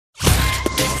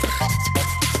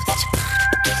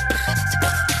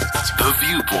The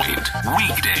Viewpoint,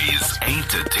 weekdays 8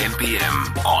 to 10 p.m.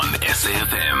 on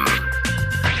SAFM.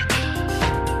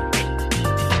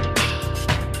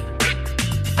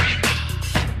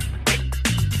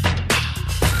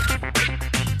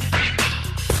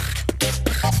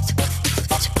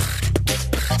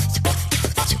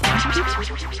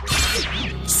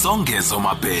 Songezo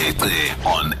Mabece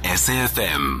on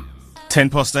SAFM.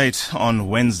 8:10 on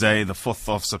Wednesday, the 4th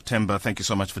of September. Thank you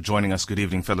so much for joining us. Good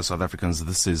evening, fellow South Africans.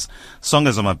 This is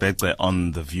Songezo Mabece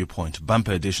on The Viewpoint.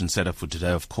 Bumper edition set up for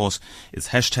today, of course. It's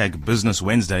hashtag Business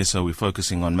Wednesday, so we're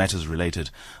focusing on matters related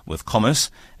with commerce.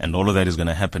 And all of that is going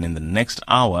to happen in the next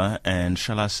hour and,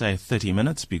 shall I say, 30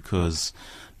 minutes, because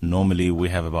normally we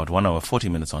have about 1 hour 40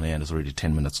 minutes on air, and it's already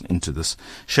 10 minutes into this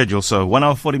schedule. So 1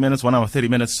 hour 40 minutes, 1 hour 30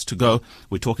 minutes to go.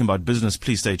 We're talking about business.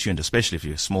 Please stay tuned, especially if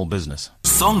you're a small business.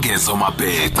 Songezo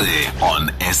Mabece on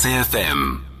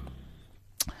SAFM.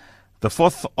 The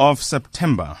 4th of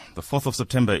September. The 4th of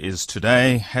September is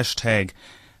today. Hashtag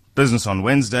Business on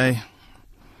Wednesday.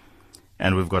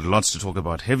 And we've got lots to talk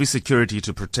about. Heavy security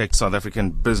to protect South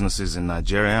African businesses in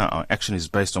Nigeria. Our action is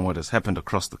based on what has happened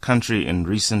across the country in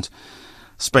recent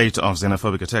spate of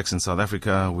xenophobic attacks in South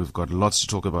Africa. We've got lots to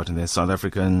talk about in there. South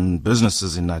African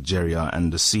businesses in Nigeria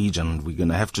and the siege, and we're going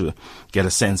to have to get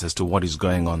a sense as to what is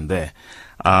going on there.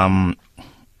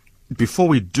 Before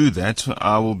we do that,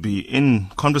 I will be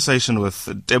in conversation with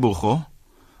Teboho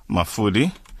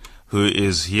Mafodi, who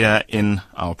is here in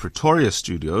our Pretoria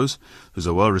studios, who's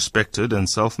a well-respected and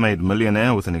self-made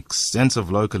millionaire with an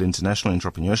extensive local international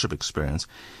entrepreneurship experience.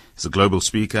 He's a global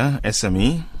speaker,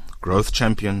 SME, growth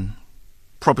champion,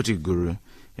 property guru,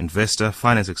 investor,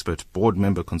 finance expert, board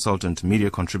member, consultant,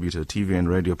 media contributor, TV and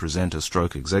radio presenter,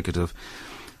 stroke executive.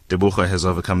 Teboho has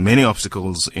overcome many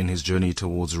obstacles in his journey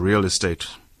towards real estate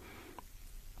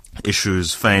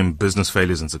issues, fame, business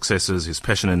failures and successes. His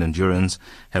passion and endurance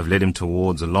have led him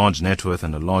towards a large net worth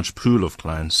and a large pool of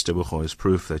clients. Teboho is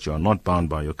proof that you are not bound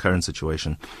by your current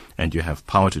situation and you have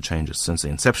power to change it. Since the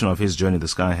inception of his journey, the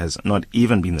sky has not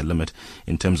even been the limit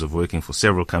in terms of working for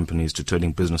several companies to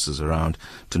turning businesses around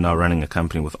to now running a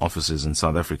company with offices in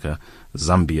South Africa,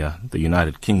 Zambia, the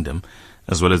United Kingdom,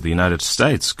 as well as the United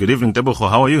States. Good evening, Teboho.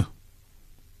 How are you?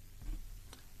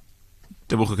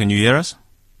 Teboho, can you hear us?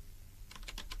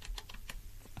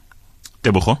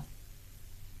 Teboho?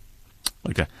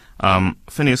 Okay.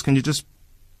 Phineas, can you just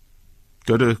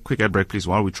go to a quick ad break, please,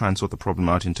 while we try and sort the problem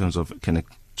out in terms of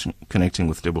connecting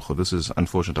with Teboho? This is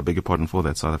unfortunate. I beg your pardon for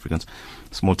that, South Africans.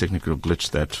 Small technical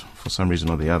glitch that, for some reason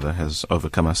or the other, has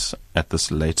overcome us at this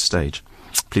late stage.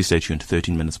 Please stay tuned.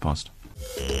 13 minutes past.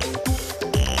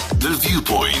 The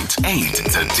Viewpoint, 8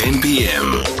 to 10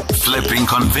 p.m. Flipping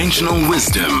conventional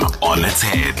wisdom on its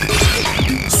head.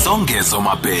 Songezo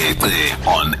Mabece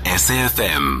on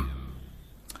SAFM.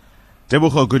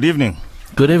 Teboho, good evening.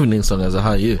 Good evening, Songezo.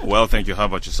 How are you? Well, thank you. How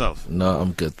about yourself? No,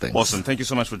 I'm good, thanks. Awesome. Thank you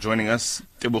so much for joining us.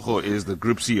 Teboho is the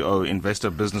Group CEO,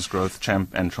 Investor, Business Growth, Champ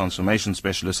and Transformation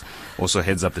Specialist. Also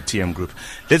heads up the TM Group.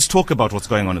 Let's talk about what's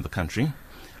going on in the country.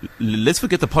 Let's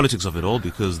forget the politics of it all,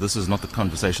 because this is not the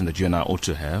conversation that you and I ought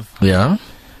to have. Yeah.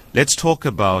 Let's talk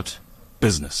about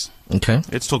business. Okay.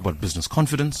 Let's talk about business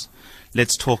confidence.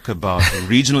 Let's talk about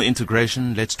regional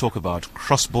integration. Let's talk about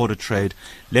cross-border trade.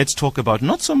 Let's talk about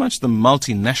not so much the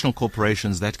multinational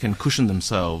corporations that can cushion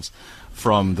themselves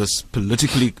from this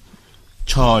politically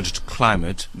charged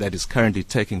climate that is currently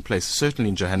taking place, certainly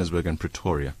in Johannesburg and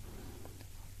Pretoria,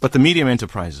 but the medium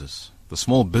enterprises, the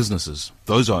small businesses,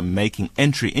 those are making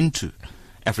entry into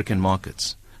African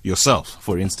markets. Yourself,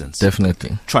 for instance.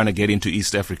 Definitely. Trying to get into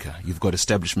East Africa. You've got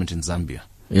establishment in Zambia.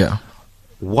 Yeah.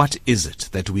 What is it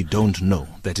that we don't know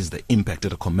that is the impact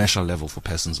at a commercial level for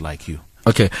persons like you?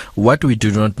 Okay. What we do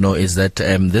not know is that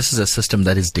this is a system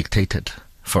that is dictated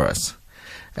for us.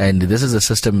 And this is a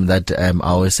system that I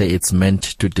always say it's meant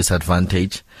to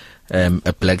disadvantage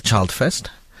a black child first,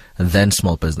 and then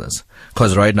small business.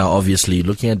 Because right now, obviously,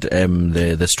 looking at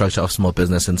the structure of small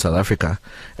business in South Africa,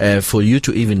 for you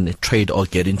to even trade or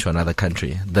get into another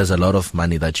country, there's a lot of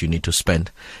money that you need to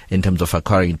spend in terms of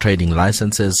acquiring trading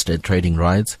licenses, the trading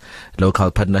rights,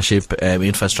 local partnership,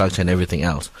 infrastructure, and everything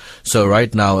else. So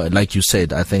right now, like you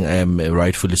said, I think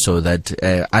rightfully so, that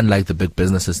unlike the big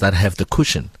businesses that have the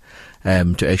cushion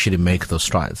to actually make those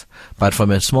strides. But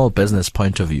from a small business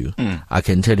point of view, I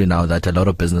can tell you now that a lot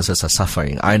of businesses are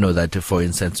suffering. I know that, for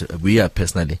instance, we are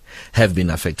personally have been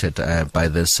affected by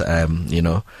this,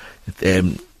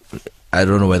 I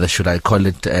don't know whether should I call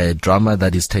it a drama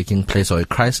that is taking place or a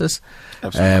crisis,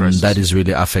 that is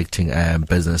really affecting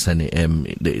business, and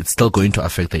it's still going to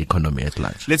affect the economy at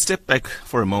large. Let's step back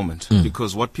for a moment,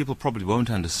 because what people probably won't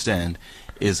understand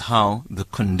is how the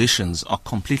conditions are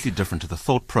completely different to the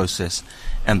thought process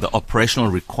and the operational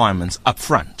requirements up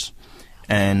front,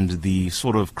 and the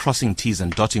sort of crossing T's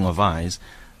and dotting of I's.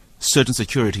 Certain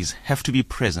securities have to be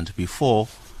present before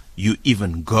you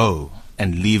even go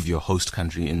and leave your host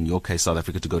country, in your case South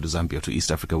Africa, to go to Zambia or to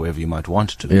East Africa, wherever you might want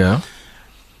to. Yeah.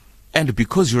 And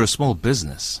because you're a small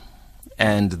business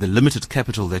and the limited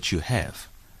capital that you have,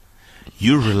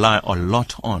 you rely a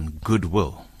lot on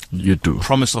goodwill. You do.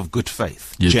 Promise of good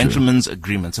faith, You gentlemen's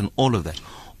agreements, and all of that.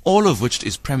 All of which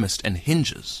is premised and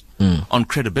hinges on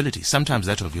credibility. Sometimes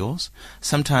that of yours,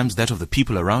 sometimes that of the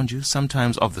people around you,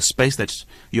 sometimes of the space that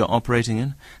you're operating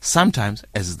in, sometimes,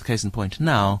 as is the case in point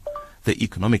now, the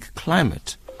economic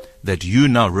climate that you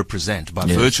now represent by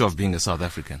virtue of being a South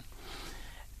African.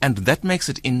 And that makes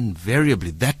it invariably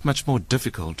that much more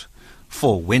difficult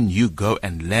for when you go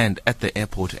and land at the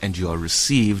airport and you are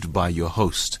received by your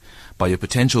host, by your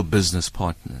potential business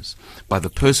partners, by the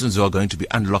persons who are going to be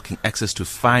unlocking access to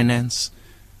finance,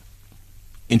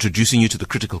 introducing you to the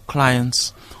critical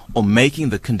clients, or making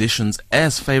the conditions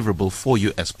as favorable for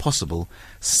you as possible,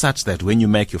 such that when you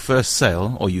make your first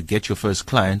sale, or you get your first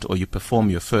client, or you perform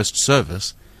your first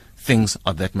service, things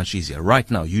are that much easier. Right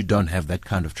now, you don't have that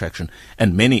kind of traction,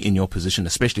 and many in your position,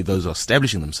 especially those who are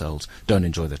establishing themselves, don't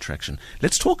enjoy that traction.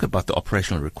 Let's talk about the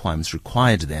operational requirements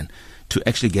required then to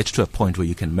actually get to a point where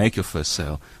you can make your first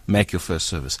sale, make your first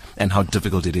service, and how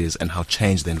difficult it is, and how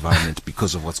changed the environment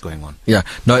because of what's going on. Yeah,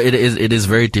 no, it is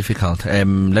very difficult. Let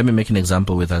me make an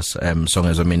example with us,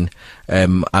 Songezo. I mean,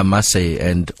 I must say,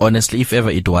 and honestly, if ever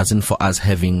it wasn't for us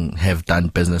have done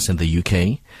business in the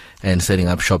UK and setting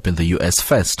up shop in the US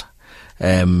first,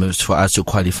 for us to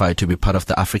qualify to be part of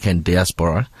the African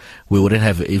diaspora, we wouldn't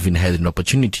have even had an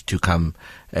opportunity to come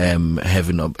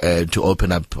to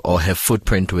open up or have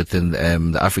footprint within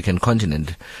the African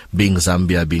continent, being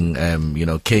Zambia, being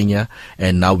Kenya,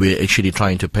 and now we're actually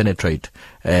trying to penetrate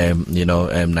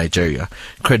Nigeria.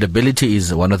 Credibility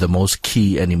is one of the most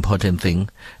key and important thing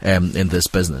in this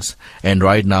business, and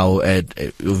right now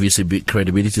obviously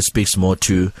credibility speaks more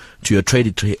to your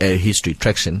trade history,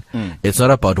 traction. It's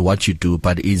not about what you do,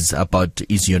 but is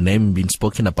your name being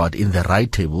spoken about in the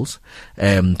right tables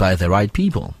by the right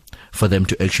people for them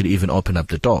to actually even open up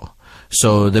the door.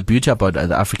 So the beauty about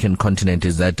the African continent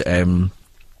is that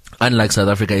unlike South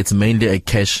Africa, it's mainly a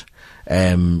cash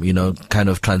kind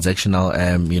of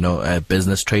transactional,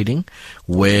 business trading,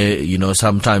 where,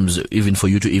 sometimes even for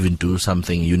you to even do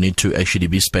something, you need to actually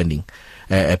be spending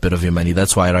a bit of your money.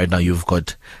 That's why right now you've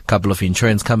got a couple of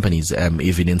insurance companies,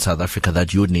 even in South Africa,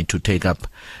 that you would need to take up,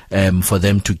 for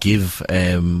them to give,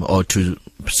 or to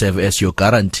serve as your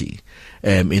guarantee,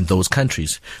 in those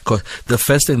countries. Because the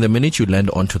first thing, the minute you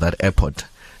land onto that airport,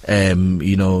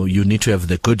 you need to have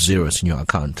the good zeros in your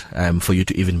account, for you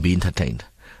to even be entertained,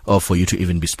 or for you to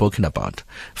even be spoken about.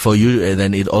 For you,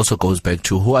 then it also goes back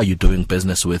to who are you doing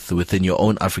business with within your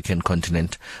own African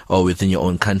continent, or within your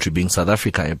own country, being South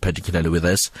Africa, particularly with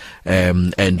us,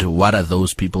 and what are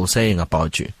those people saying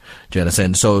about you? Do you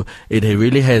understand? So it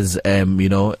really has, I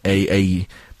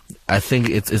think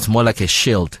it's more like a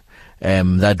shield,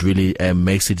 that really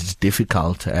makes it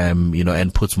difficult,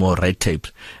 and puts more red tape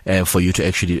for you to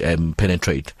actually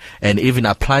penetrate. And even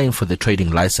applying for the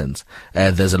trading license,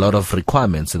 there's a lot of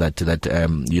requirements that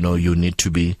you need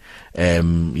to be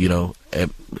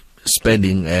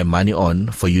spending money on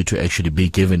for you to actually be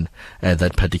given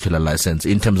that particular license.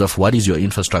 In terms of what is your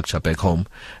infrastructure back home,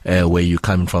 where you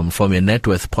come from a net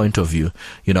worth point of view,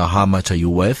 how much are you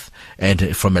worth,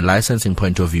 and from a licensing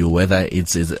point of view, whether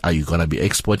are you going to be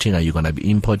exporting, are you going to be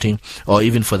importing, or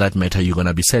even for that matter, you're going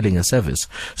to be selling a service.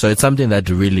 So it's something that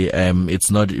really, it's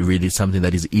not really something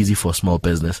that is easy for small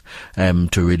business to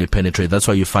really penetrate. That's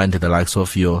why you find the likes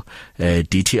of your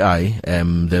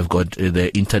DTI, they've got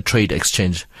the Intertrade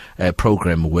Exchange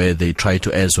program, where they try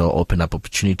to as well open up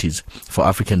opportunities for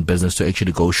African business to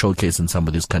actually go showcase in some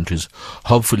of these countries,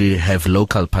 hopefully have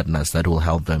local partners that will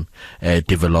help them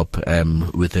develop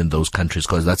within those countries,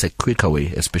 because that's a quicker way,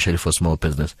 especially for small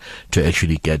business, to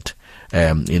actually get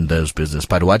in those business.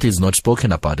 But what is not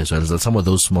spoken about as well is that some of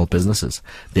those small businesses,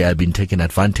 they have been taken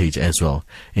advantage as well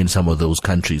in some of those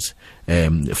countries,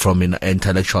 from an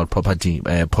intellectual property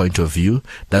point of view.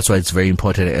 That's why it's very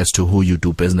important as to who you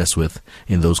do business with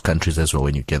in those countries as well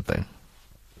when you get there.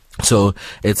 So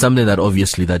it's something that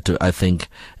obviously that I think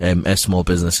as small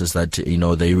businesses that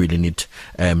they really need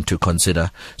to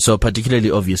consider. So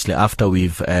particularly obviously after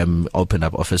we've opened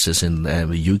up offices in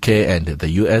the UK and the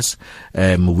US,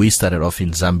 we started off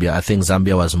in Zambia. I think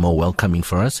Zambia was more welcoming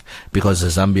for us because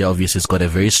Zambia obviously has got a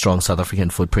very strong South African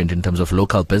footprint in terms of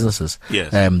local businesses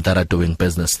that are doing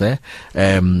business there.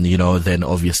 Then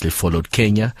obviously followed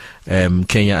Kenya.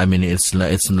 Kenya, I mean, it's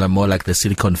more like the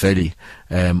Silicon Valley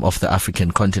of the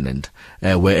African continent.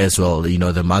 Where as well,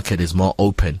 the market is more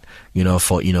open,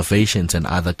 for innovations and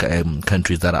other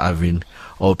countries that are having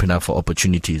open up for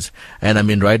opportunities. And I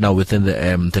mean, right now within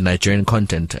the Nigerian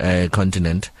continent,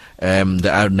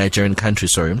 the Nigerian country,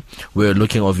 we're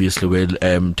looking, obviously, we're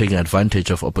taking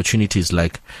advantage of opportunities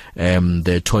like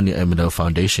the Tony Emilio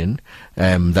Foundation.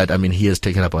 That, I mean, he has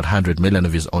taken about 100 million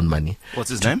of his own money. What's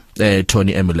his name?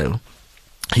 Tony Emilio.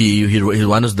 He's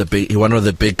one of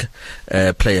the big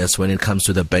players when it comes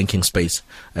to the banking space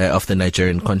of the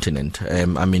Nigerian continent.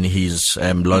 I mean, he's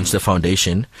launched a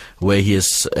foundation where he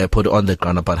has put on the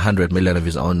ground about 100 million of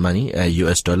his own money,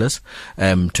 US dollars,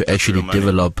 to actually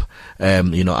develop,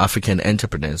 African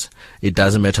entrepreneurs. It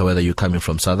doesn't matter whether you're coming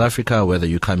from South Africa, whether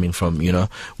you're coming from,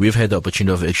 we've had the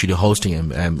opportunity of actually hosting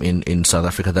him in South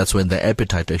Africa. That's when the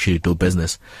appetite to actually do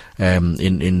business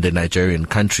in the Nigerian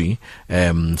country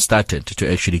started to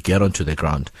actually get onto the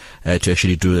ground to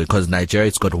actually do it, because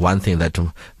Nigeria's got one thing that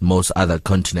most other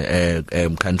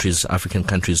countries, African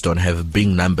countries, don't have: big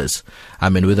numbers. I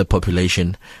mean, with a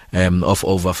population of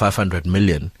over 500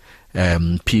 million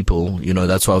people,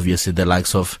 that's why obviously the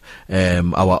likes of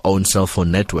our own cell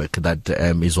phone network that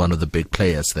is one of the big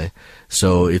players there.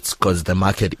 So it's because the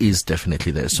market is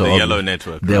definitely there. So the yellow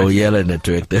network. The yellow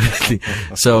network, definitely.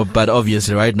 So, but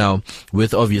obviously right now,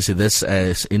 with obviously this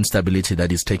instability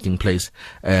that is taking place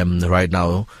right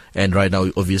now,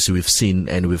 obviously we've seen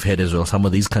and we've heard as well, some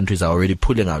of these countries are already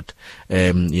pulling out,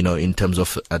 in terms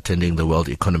of attending the World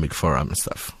Economic Forum and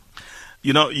stuff.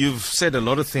 You've said a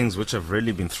lot of things which have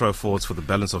really been throw forwards for the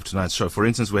balance of tonight's show. For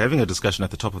instance, we're having a discussion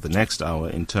at the top of the next hour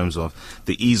in terms of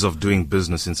the ease of doing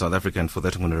business in South Africa, and for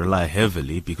that I'm going to rely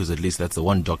heavily, because at least that's the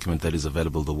one document that is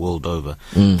available the world over.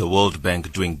 The World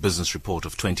Bank Doing Business Report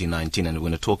of 2019, and we're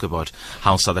going to talk about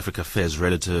how South Africa fares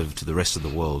relative to the rest of the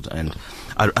world. And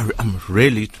I'm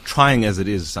really trying, as it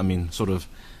is, I mean, sort of,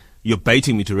 you're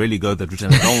baiting me to really go that route,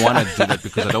 and I don't want to do that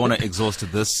because I don't want to exhaust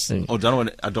this, or I don't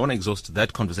want to exhaust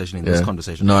that conversation in this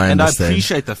conversation. No, I understand. I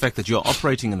appreciate the fact that you're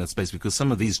operating in that space, because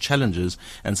some of these challenges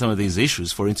and some of these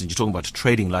issues, for instance, you're talking about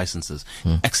trading licenses,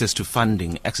 access to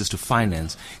funding, access to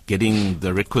finance, getting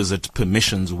the requisite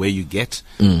permissions where you get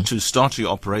to start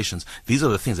your operations. These are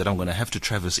the things that I'm going to have to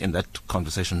traverse in that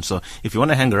conversation. So if you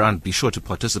want to hang around, be sure to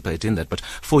participate in that. But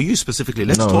for you specifically,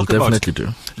 let's talk about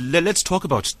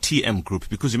TM Group,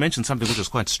 because you mentioned something which was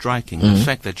quite striking, the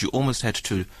fact that you almost had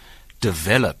to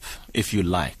develop, if you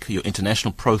like, your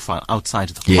international profile outside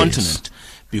the continent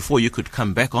before you could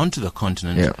come back onto the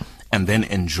continent and then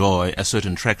enjoy a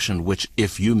certain traction, which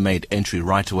if you made entry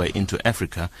right away into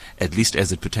Africa, at least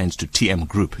as it pertains to TM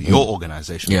Group, your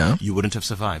organization, you wouldn't have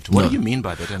survived. What do you mean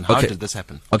by that, and how did this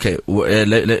happen? Okay,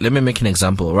 let me make an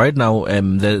example. Right now,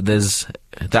 there's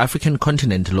the African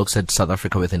continent looks at South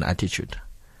Africa with an attitude.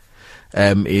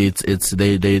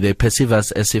 They perceive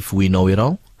us as if we know it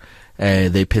all.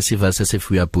 They perceive us as if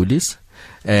we are bullies,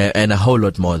 and a whole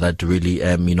lot more that really,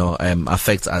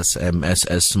 affects us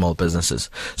as small businesses.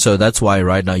 So that's why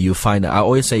right now you find, I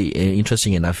always say,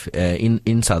 interesting enough,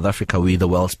 in South Africa, we're the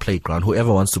world's playground.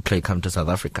 Whoever wants to play, come to South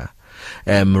Africa.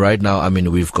 Right now, I mean,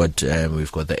 we've got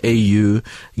the AU,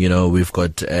 we've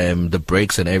got the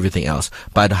breaks and everything else.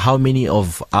 But how many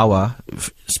of our,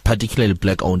 particularly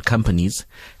black-owned companies,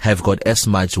 have got as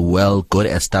much good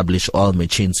established oil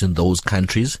machines in those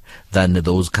countries than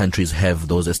those countries have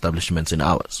those establishments in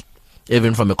ours,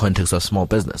 even from a context of small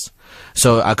business?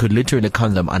 So I could literally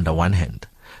count them under one hand,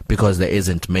 because there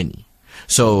isn't many.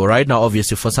 So right now,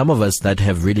 obviously, for some of us that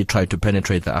have really tried to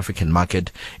penetrate the African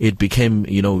market, it became,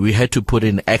 we had to put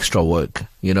in extra work,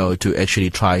 to actually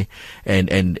try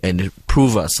and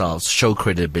prove ourselves, show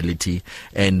credibility.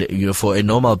 And, for a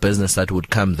normal business that would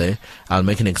come there, I'll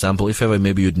make an example. If ever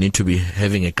maybe you'd need to be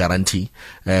having a guarantee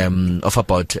of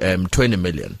about 20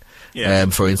 million.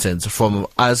 For instance, from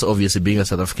us obviously being a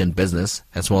South African business,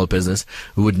 a small business,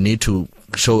 we would need to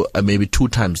show maybe 2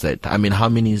 times that. I mean, how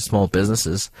many small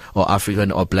businesses or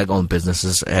African or black-owned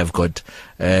businesses have got,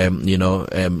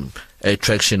 a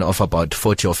traction of about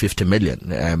 40 or 50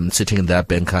 million sitting in their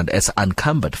bank account as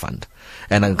unencumbered fund.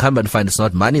 An unencumbered fund is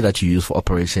not money that you use for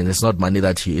operation. It's not money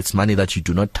it's money that you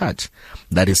do not touch,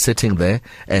 that is sitting there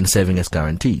and serving as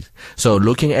guarantees. So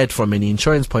looking at from an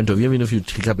insurance point of view, even if you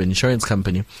pick up an insurance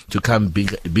company to come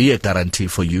be a guarantee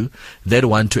for you, they'd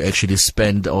want to actually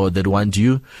spend, or they'd want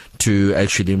you to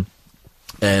actually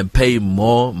pay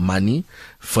more money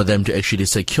for them to actually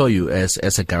secure you as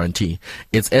a guarantee.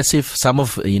 It's as if some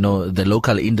of, the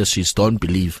local industries don't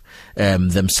believe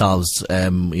themselves,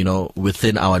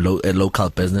 within our local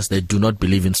business. They do not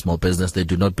believe in small business. They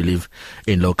do not believe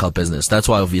in local business. That's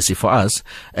why obviously for us,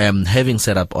 having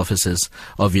set up offices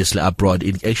obviously abroad,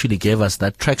 it actually gave us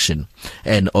that traction.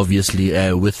 And obviously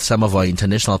with some of our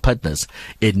international partners,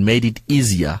 it made it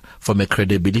easier from a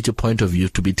credibility point of view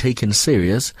to be taken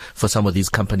serious for some of these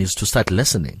companies to start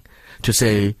listening. To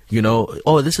say,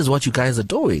 oh, this is what you guys are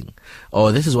doing,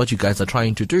 or this is what you guys are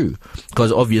trying to do.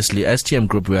 Because obviously, STM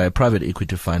Group, we are a private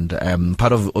equity fund,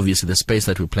 part of obviously the space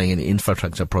that we're playing in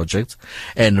infrastructure projects,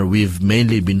 and we've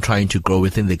mainly been trying to grow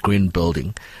within the green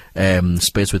building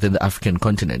space within the African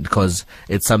continent, because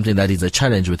it's something that is a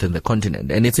challenge within the continent.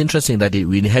 And it's interesting that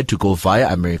we had to go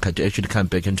via America to actually come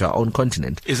back into our own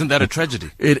continent. Isn't that a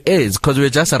tragedy? It is, because we're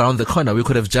just around the corner. We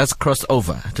could have just crossed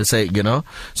over to say,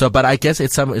 So, but I guess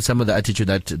it's some of the attitude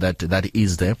that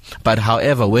is there. But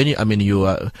however, when you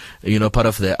are, part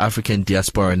of the African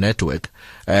diaspora network,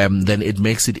 then it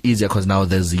makes it easier, because now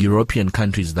there's European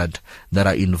countries that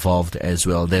are involved as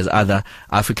well. There's other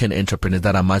African entrepreneurs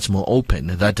that are much more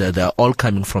open, that they're all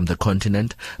coming from the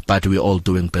continent, but we're all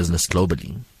doing business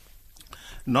globally.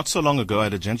 Not so long ago, I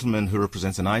had a gentleman who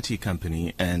represents an IT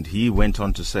company, and he went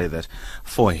on to say that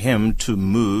for him to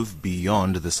move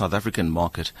beyond the South African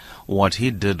market, what he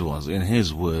did was, in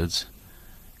his words,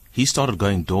 he started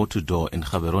going door to door in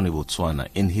Gaborone, Botswana,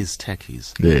 in his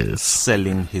techies, yes,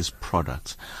 selling his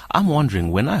products. I'm wondering,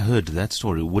 when I heard that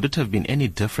story, would it have been any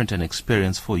different an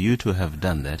experience for you to have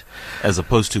done that, as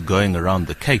opposed to going around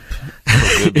the Cape,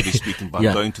 proverbially speaking, by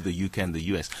going to the UK and the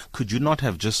US? Could you not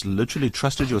have just literally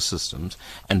trusted your systems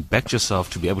and backed yourself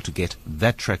to be able to get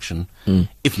that traction,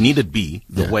 if needed be,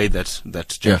 the way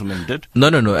that gentleman did? No.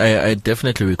 I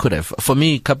definitely we could have. For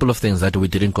me, a couple of things that we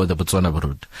didn't go the Botswana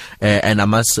route, and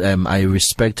I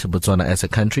respect Botswana as a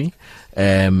country,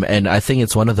 and I think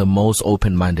it's one of the most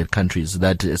open-minded countries.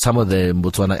 That some of the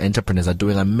Botswana entrepreneurs are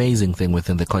doing amazing thing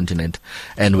within the continent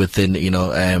and within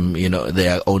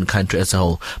their own country as a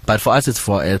whole. But for us, it's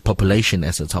for a population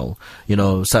as a whole.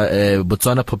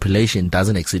 Botswana population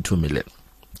doesn't exceed 2 million.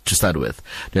 To start with,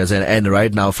 and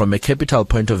right now, from a capital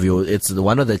point of view, it's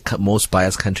one of the most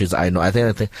biased countries I know. I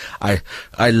think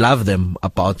I love them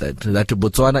about that. That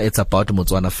Botswana, it's about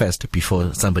Botswana first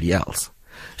before somebody else.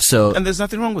 So, and there's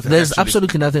nothing wrong with it. There's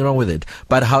absolutely nothing wrong with it.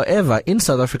 But however, in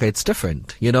South Africa, it's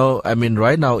different.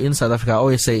 Right now in South Africa, I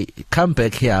always say, come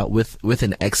back here with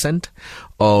an accent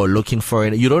or looking for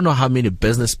it. You don't know how many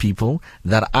business people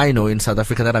that I know in South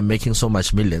Africa that are making so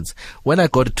much millions. When I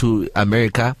got to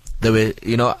America, they were,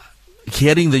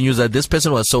 hearing the news that this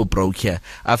person was so broke here.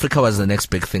 Africa was the next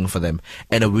big thing for them.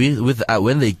 And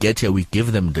when they get here, we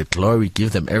give them the glory, we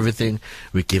give them everything,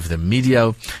 we give them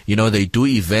media, they do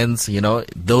events,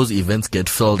 those events get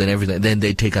filled and everything. Then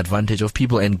they take advantage of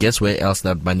people, and guess where else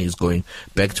that money is going?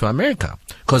 Back to America.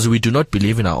 Because we do not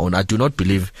believe in our own. I do not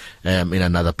believe in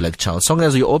another black child. As long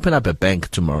as you open up a bank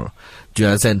tomorrow, do you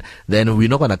understand? Then we're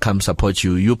not going to come support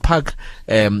you. You park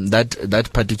that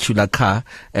particular car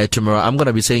tomorrow. I'm going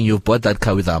to be saying you've bought that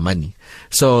car with our money.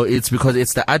 So it's because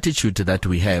it's the attitude that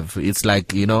we have. It's like,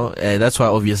 that's why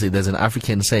obviously there's an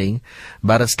African saying,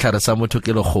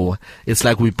 it's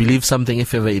like we believe something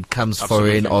if ever it comes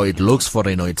foreign, or it looks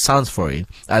foreign, or it sounds foreign,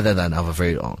 other than our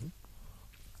very own.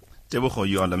 Teboho,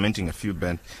 you are lamenting a few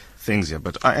bad things here,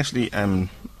 but I actually am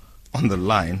on the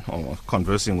line, or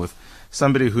conversing with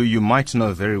somebody who you might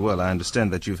know very well. I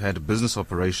understand that you've had business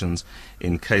operations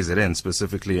in KZN,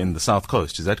 specifically in the South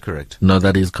Coast. Is that correct? No,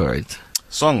 that is correct.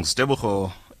 Songs,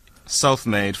 Teboho,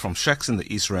 self-made from shacks in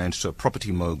the East Rand to a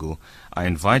property mogul. I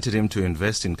invited him to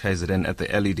invest in KZN at the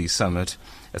LED Summit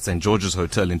at St. George's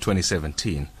Hotel in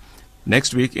 2017.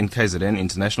 Next week in KZN,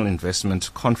 International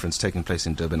Investment Conference taking place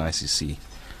in Durban ICC.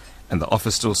 And the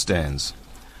offer still stands.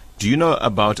 Do you know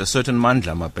about a certain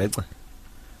Mandla Mabece?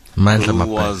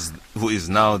 Who is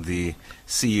now the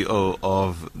CEO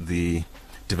of the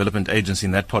development agency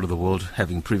in that part of the world,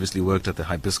 having previously worked at the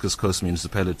Hibiscus Coast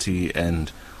Municipality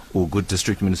and Good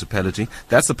District Municipality.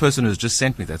 That's the person who's just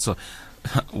sent me that. So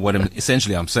what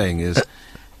I'm saying is,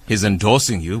 He's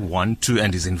endorsing you, 1, 2,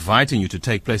 and he's inviting you to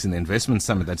take place in the investment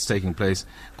summit that's taking place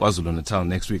KwaZulu-Natal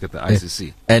next week at the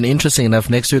ICC. And interesting enough,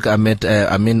 next week I'm in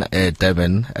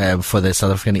Durban for the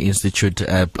South African Institute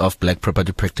of Black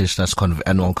Property Practitioners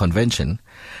annual convention.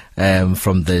 I'm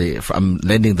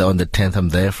landing there on the 10th. I'm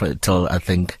there till I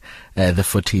think the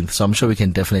 14th. So I'm sure we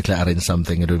can definitely arrange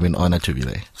something. It would be an honor to be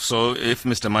there. So if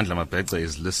Mr. Mandla Mabece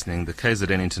is listening, the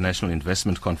KZN International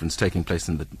Investment Conference taking place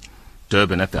in the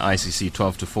Durban at the ICC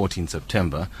 12 to 14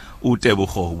 September.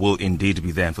 Teboho will indeed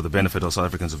be there. And for the benefit of South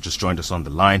Africans who've just joined us on the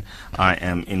line, I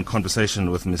am in conversation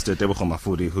with Mr. Teboho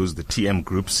Mafodi, who's the TM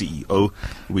Group CEO.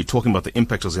 We're talking about the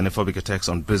impact of xenophobic attacks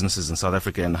on businesses in South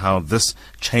Africa and how this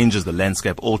changes the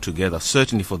landscape altogether,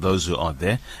 certainly for those who are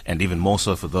there and even more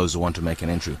so for those who want to make an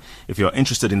entry. If you're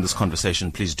interested in this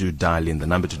conversation, please do dial in. The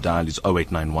number to dial is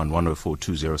 0891 104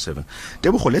 207.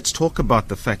 Teboho, let's talk about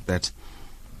the fact that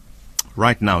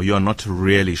right now, you're not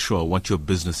really sure what your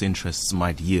business interests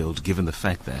might yield, given the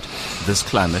fact that this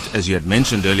climate, as you had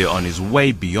mentioned earlier on, is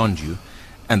way beyond you,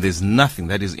 and there's nothing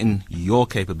that is in your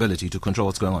capability to control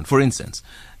what's going on. For instance,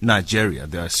 Nigeria,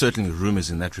 there are certainly rumors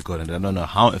in that regard, and I don't know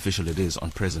how official it is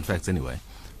on present facts anyway.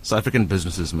 South African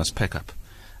businesses must pack up.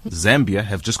 Zambia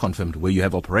have just confirmed where you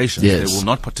have operations. Yes. They will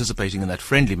not participating in that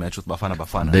friendly match with Bafana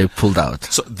Bafana. They pulled out.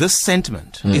 So this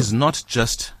sentiment is not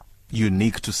just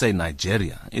unique to, say,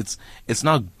 Nigeria. It's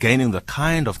now gaining the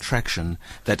kind of traction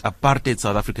that apartheid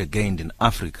South Africa gained in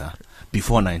Africa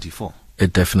before 94.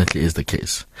 It definitely is the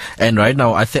case. And right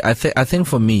now, I think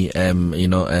for me,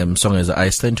 Songezo, I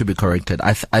stand to be corrected.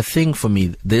 I think for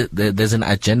me, there's an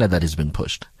agenda that is being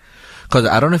pushed. Because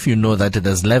I don't know if you know that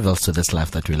there's levels to this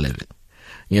life that we live in.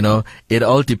 You know, it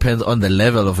all depends on the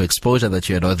level of exposure that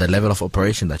you had or the level of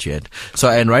operation that you had. So,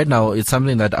 and right now, it's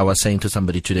something that I was saying to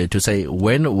somebody today to say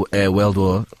when World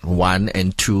War I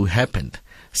and II happened,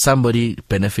 somebody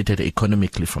benefited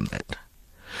economically from that.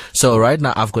 So right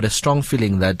now, I've got a strong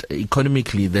feeling that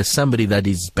economically, there's somebody that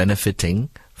is benefiting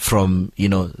from,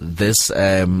 this,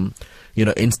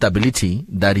 instability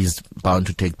that is bound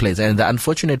to take place. And the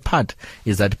unfortunate part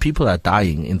is that people are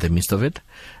dying in the midst of it.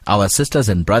 Our sisters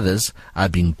and brothers are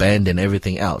being banned and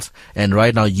everything else. And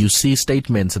right now you see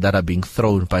statements that are being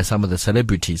thrown by some of the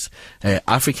celebrities,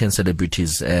 African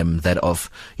celebrities, that of,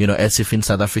 as if in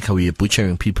South Africa we are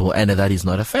butchering people, and that is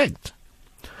not a fact.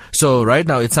 So right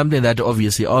now it's something that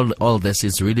obviously all this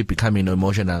is really becoming an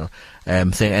emotional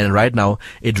thing, and right now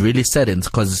it really saddens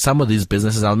because some of these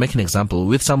businesses, I'll make an example,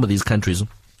 with some of these countries,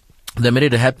 the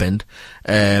minute it happened,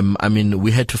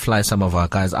 we had to fly some of our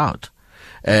guys out.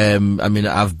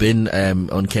 I've been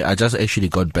I just actually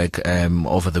got back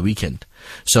over the weekend.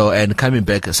 So, and coming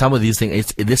back, some of these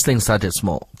things, this thing started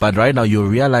small, but right now you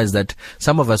realize that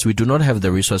some of us, we do not have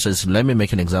the resources. Let me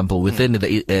make an example within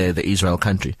the Israel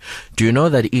country. Do you know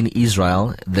that in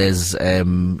Israel there's a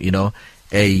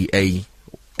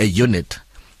unit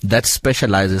that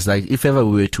specializes, like if ever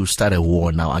we were to start a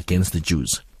war now against the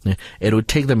Jews, it would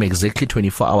take them exactly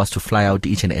 24 hours to fly out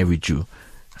each and every Jew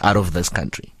out of this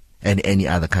country and any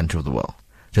other country of the world.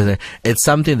 It's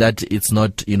something that it's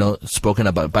not, spoken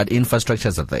about, but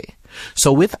infrastructures are there.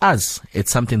 So with us,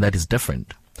 it's something that is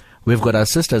different. We've got our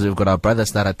sisters, we've got our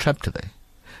brothers that are trapped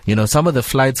there. Some of the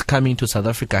flights coming to South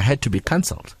Africa had to be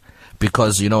cancelled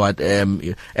because,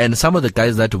 and some of the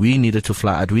guys that we needed to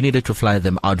fly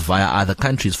them out via other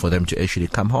countries for them to actually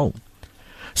come home.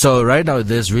 So right now,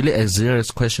 there's really a serious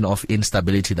question of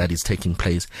instability that is taking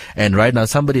place. And right now,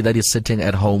 somebody that is sitting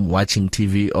at home watching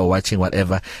TV or watching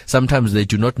whatever, sometimes they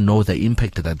do not know the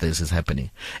impact that this is happening.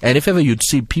 And if ever you'd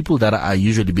see people that are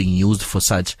usually being used for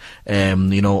such,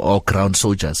 or ground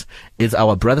soldiers, it's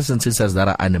our brothers and sisters that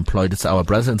are unemployed. It's our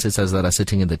brothers and sisters that are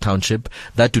sitting in the township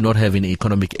that do not have any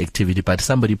economic activity, but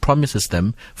somebody promises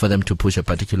them for them to push a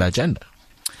particular agenda.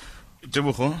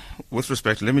 Teboho, with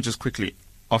respect, let me just quickly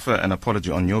offer an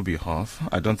apology on your behalf.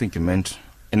 I don't think you meant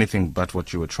anything but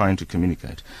what you were trying to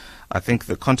communicate. I think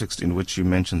the context in which you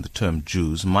mentioned the term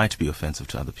Jews might be offensive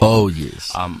to other people. Oh, yes.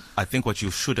 I think what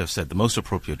you should have said, the most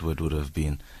appropriate word would have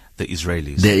been the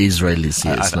Israelis. The Israelis,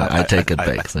 yes. I take it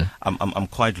back. I'm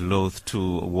quite loath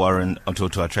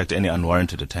to attract any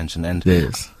unwarranted attention. And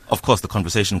yes. Of course, the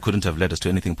conversation couldn't have led us to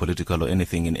anything political or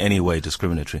anything in any way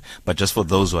discriminatory. But just for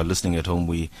those who are listening at home,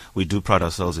 we do pride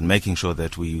ourselves in making sure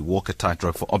that we walk a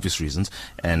tightrope for obvious reasons.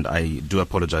 And I do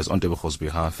apologize on Teboho's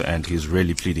behalf. And he's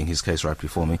really pleading his case right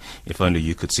before me. If only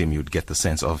you could see him, you'd get the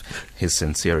sense of his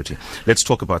sincerity. Let's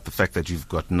talk about the fact that you've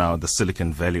got now the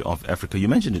Silicon Valley of Africa. You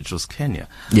mentioned it was Kenya.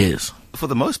 Yes. For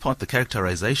the most part, the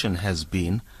characterization has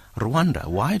been Rwanda.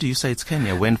 Why do you say it's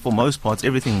Kenya when for most parts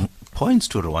everything points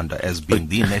to Rwanda as being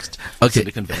the next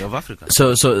Silicon Valley of Africa.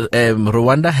 So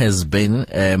Rwanda has been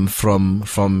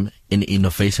from an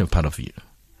innovation part of view.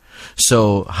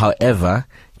 So, however,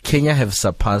 Kenya have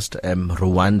surpassed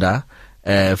Rwanda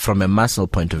from a muscle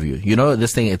point of view. You know,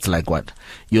 this thing, it's like what?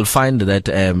 You'll find that,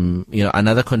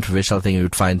 another controversial thing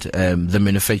you'd find, the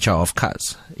manufacture of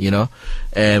cars,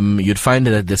 you'd find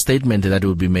that the statement that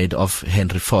would be made of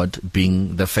Henry Ford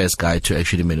being the first guy to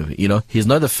actually manufacture, he's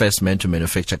not the first man to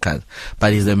manufacture cars,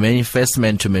 but he's the first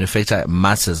man to manufacture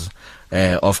masses,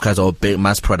 of cars or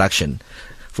mass production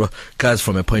for cars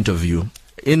from a point of view.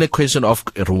 In the question of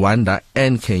Rwanda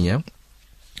and Kenya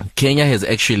has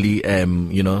actually,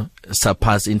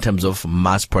 surpassed in terms of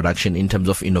mass production, in terms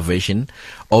of innovation,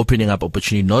 opening up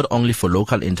opportunity not only for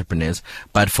local entrepreneurs,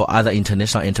 but for other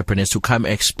international entrepreneurs to come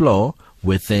explore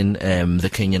within the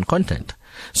Kenyan continent.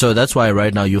 So that's why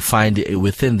right now you find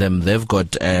within them, they've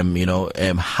got,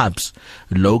 hubs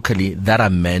locally that are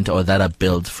meant or that are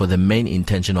built for the main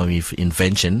intention of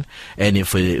invention and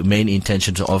for the main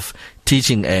intention of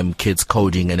teaching kids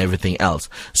coding and everything else,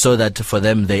 so that for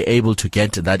them they're able to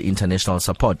get that international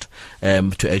support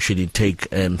to actually take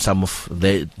some of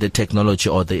the technology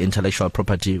or the intellectual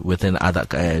property within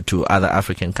to other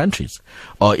African countries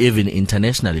or even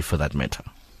internationally for that matter.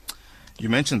 You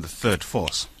mentioned the third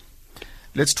force.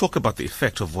 Let's talk about the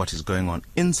effect of what is going on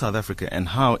in South Africa and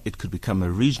how it could become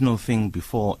a regional thing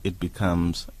before it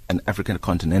becomes an African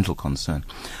continental concern.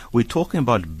 We're talking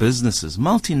about businesses,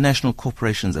 multinational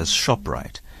corporations as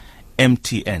Shoprite,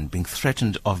 MTN being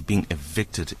threatened of being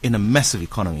evicted in a massive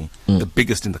economy, the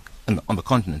biggest on the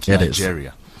continent,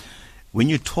 Nigeria. When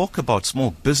you talk about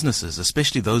small businesses,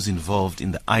 especially those involved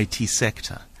in the IT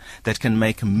sector, that can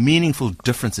make meaningful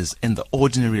differences in the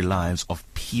ordinary lives of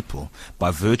people by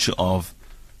virtue of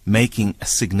making a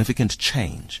significant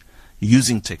change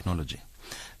using technology.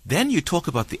 Then you talk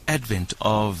about the advent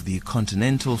of the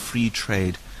Continental Free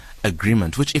Trade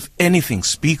Agreement, which, if anything,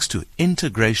 speaks to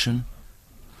integration,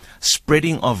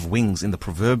 spreading of wings in the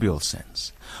proverbial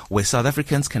sense, where South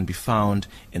Africans can be found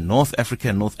in North Africa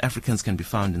and North Africans can be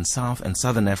found in South and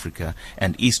Southern Africa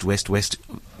and East, West, West,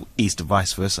 East,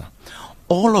 vice versa.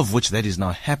 All of which that is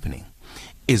now happening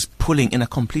is pulling in a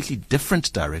completely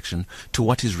different direction to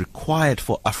what is required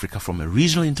for Africa from a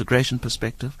regional integration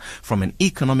perspective, from an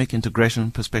economic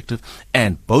integration perspective,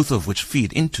 and both of which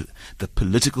feed into the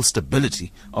political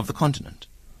stability of the continent.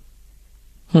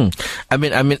 I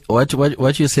mean,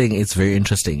 what you're saying is very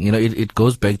interesting. It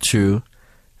goes back to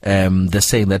the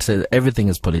saying that says everything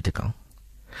is political.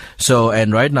 So,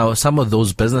 and right now, some of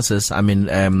those businesses, I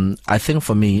think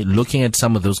for me, looking at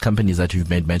some of those companies that you've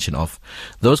made mention of,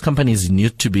 those companies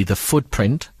need to be the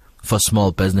footprint for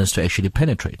small business to actually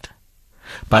penetrate.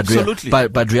 But Absolutely.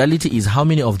 But reality is, how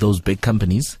many of those big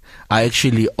companies are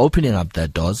actually opening up their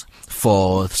doors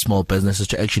for small businesses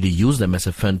to actually use them as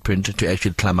a footprint to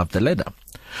actually climb up the ladder?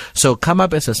 So come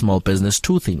up as a small business,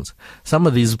 two things. Some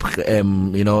of these,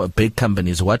 big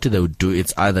companies, what they would do,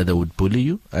 it's either they would bully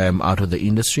you, out of the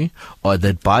industry, or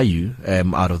they'd buy you,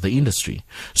 out of the industry.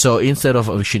 So instead of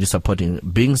actually supporting,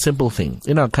 being simple things,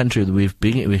 in our country,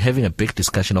 we're having a big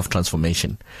discussion of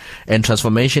transformation. And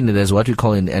transformation, there's what we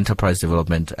call an enterprise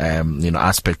development,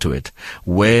 aspect to it,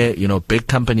 where, big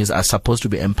companies are supposed to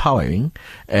be empowering,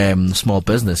 small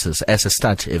businesses as a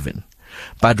start even.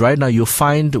 But right now you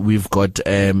find we've got,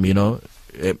 how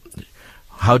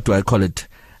do I call it?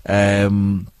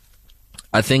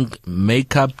 I think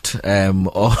makeup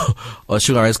or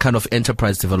sugarized kind of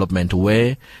enterprise development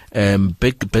where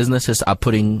big businesses are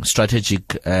putting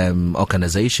strategic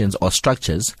organizations or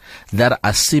structures that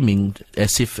are seeming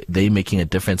as if they're making a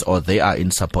difference or they are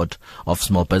in support of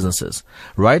small businesses.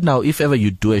 Right now, if ever you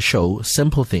do a show,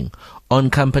 simple thing, on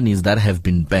companies that have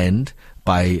been banned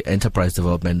by enterprise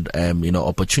development,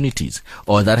 opportunities,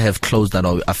 or that have closed down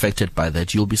or affected by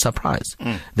that, you'll be surprised.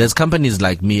 There's companies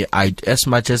like me, as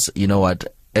much as,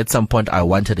 at some point I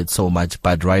wanted it so much,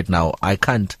 but right now I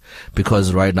can't,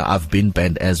 because right now I've been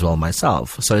banned as well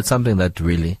myself. So it's something that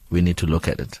really we need to look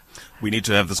at it. We need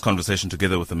to have this conversation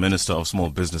together with the Minister of Small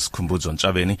Business, Khumbudzo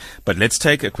Ntshavheni. But let's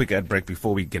take a quick ad break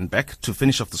before we get back to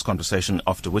finish off this conversation,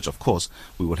 after which, of course,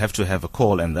 we will have to have a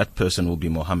call, and that person will be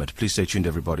Mohammed. Please stay tuned,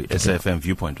 everybody. Okay. SAFM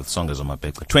Viewpoint with Songezo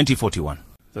Mabece. 2041.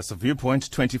 That's the Viewpoint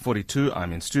 2042.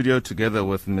 I'm in studio together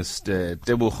with Mr.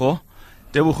 Teboho.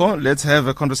 Teboho, let's have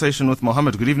a conversation with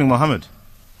Mohammed. Good evening, Mohammed.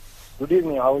 Good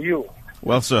evening. How are you?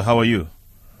 Well, sir, how are you?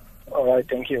 All right,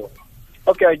 thank you.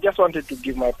 Okay, I just wanted to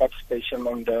give my participation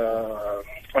on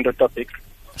the topic.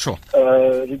 Sure.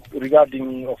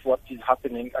 Regarding of what is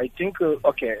happening, I think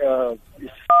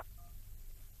it's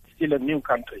still a new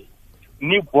country.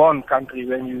 newborn country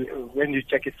when you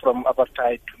check it from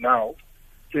apartheid to now.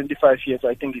 25 years,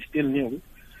 I think, is still new.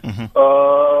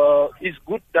 It's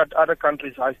good that other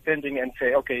countries are standing and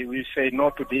say, okay, we say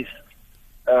no to this.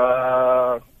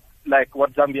 Like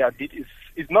what Zambia did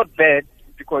is not bad,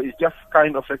 because it's just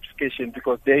kind of rectification,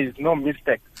 because there is no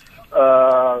mistake.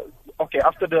 Okay,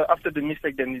 after the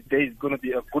mistake, then there is going to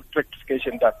be a good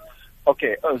rectification that,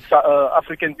 okay,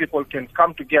 African people can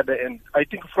come together, and I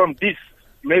think from this,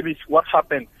 maybe what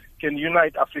happened can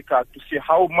unite Africa to see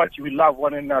how much we love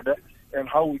one another and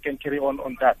how we can carry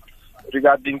on that,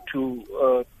 regarding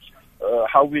to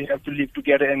how we have to live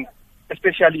together, and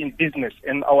especially in business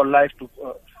and our life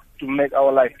to make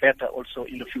our life better also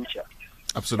in the future.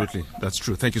 Absolutely. That's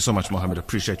true. Thank you so much, Mohammed.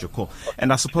 Appreciate your call.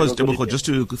 And I suppose, Teboho, just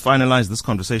to finalize this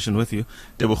conversation with you,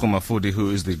 Teboho Mafodi,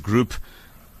 who is the group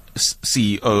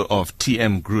CEO of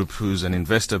TM Group, who's an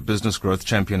investor, business growth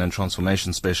champion and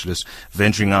transformation specialist,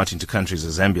 venturing out into countries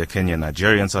as Zambia, Kenya,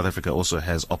 Nigeria, and South Africa, also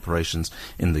has operations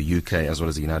in the UK as well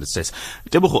as the United States.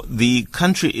 Teboho, the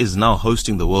country is now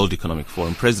hosting the World Economic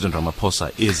Forum. President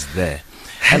Ramaphosa is there.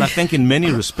 And I think in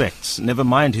many respects, never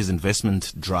mind his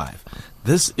investment drive,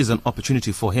 this is an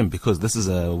opportunity for him, because this is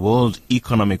a World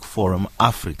Economic Forum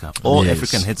Africa. All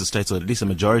African heads of states, or at least a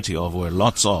majority of, or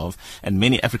lots of, and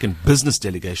many African business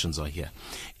delegations are here.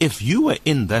 If you were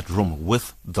in that room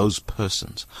with those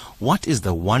persons, what is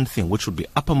the one thing which would be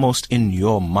uppermost in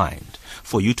your mind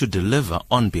for you to deliver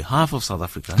on behalf of South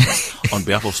Africa, on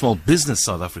behalf of small business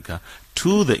South Africa,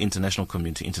 to the international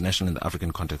community, international in the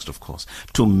African context, of course,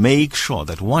 to make sure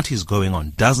that what is going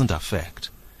on doesn't affect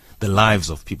the lives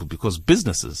of people, because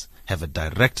businesses have a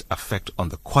direct effect on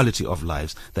the quality of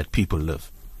lives that people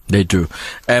live? They do.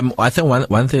 I think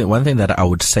one thing that I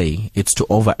would say, it's to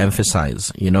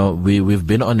overemphasize. You know, we've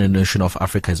been on a notion of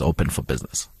Africa is open for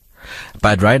business,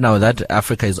 but right now that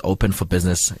Africa is open for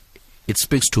business, it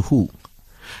speaks to who?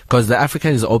 Because the Africa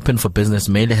is open for business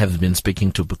mainly has been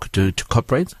speaking to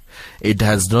corporates. It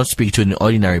does not speak to an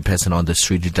ordinary person on the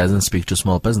street. It doesn't speak to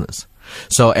small business.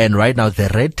 So, and right now the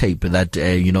red tape that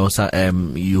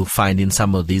you find in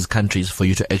some of these countries for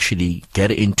you to actually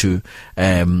get into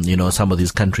some of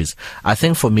these countries, I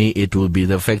think for me it will be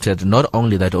the fact that not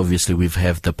only that obviously we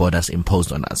have the borders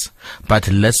imposed on us, but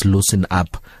let's loosen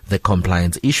up the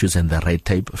compliance issues and the red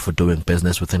tape for doing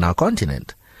business within our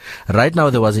continent. Right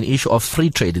now, there was an issue of free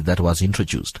trade that was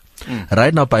introduced.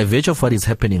 Right now, by virtue of what is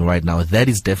happening right now, that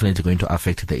is definitely going to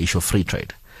affect the issue of free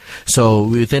trade. So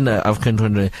within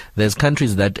African, there's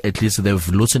countries that at least they've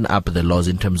loosened up the laws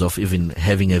in terms of even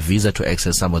having a visa to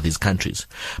access some of these countries.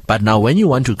 But now when you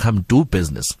want to come do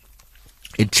business,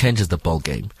 it changes the ball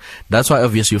game. That's why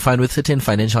obviously you find with certain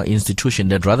financial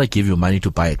institutions, they'd rather give you money to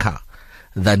buy a car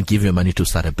than give you money to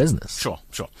start a business. Sure.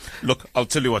 Look, I'll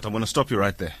tell you what, I'm going to stop you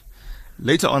right there.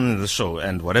 Later on in the show,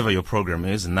 and whatever your program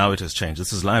is, and now it has changed.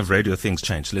 This is live radio, things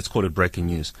change. Let's call it breaking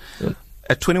news.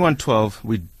 At 2112,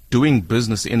 we're doing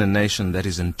business in a nation that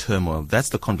is in turmoil. That's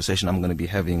the conversation I'm going to be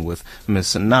having with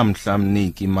Ms.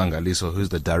 Namhlamniki Mangaliso, who's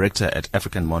the director at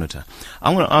African Monitor.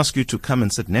 I'm going to ask you to come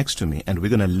and sit next to me, and we're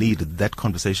going to lead that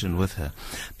conversation with her.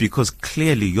 Because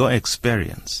clearly your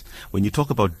experience, when you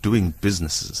talk about doing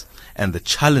businesses, and the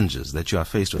challenges that you are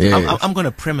faced with. I'm going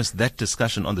to premise that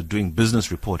discussion on the Doing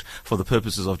Business report for the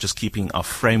purposes of just keeping our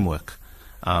framework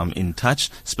in touch,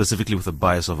 specifically with the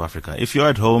bias of Africa. If you're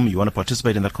at home, you want to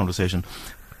participate in that conversation,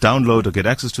 download or get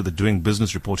access to the Doing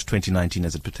Business Report 2019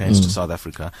 as it pertains to South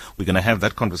Africa. We're going to have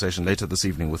that conversation later this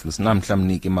evening with Ms.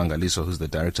 Namhlamniki Mangaliso, who's the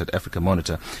director at Africa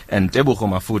Monitor, and Teboho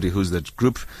Mafodi, who's the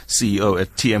group CEO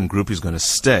at TM Group, who's going to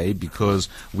stay because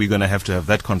we're going to have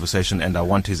that conversation, and I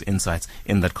want his insights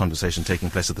in that conversation taking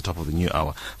place at the top of the new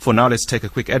hour. For now, let's take a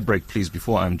quick ad break, please,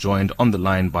 before I'm joined on the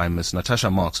line by Ms.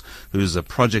 Natasha Marks, who's a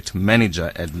project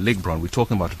manager at Ligbron. We're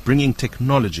talking about bringing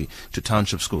technology to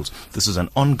township schools. This is an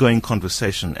ongoing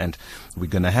conversation, and we're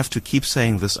going to have to keep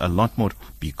saying this a lot more,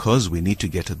 because we need to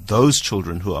get to those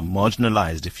children who are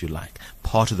marginalized, if you like,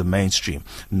 part of the mainstream,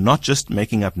 not just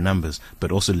making up numbers, but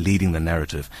also leading the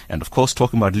narrative. And of course,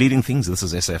 talking about leading things, this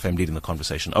is SAFM leading the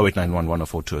conversation. 0891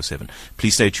 104 207.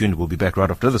 Please stay tuned. We'll be back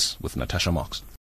right after this with Natasha Marks.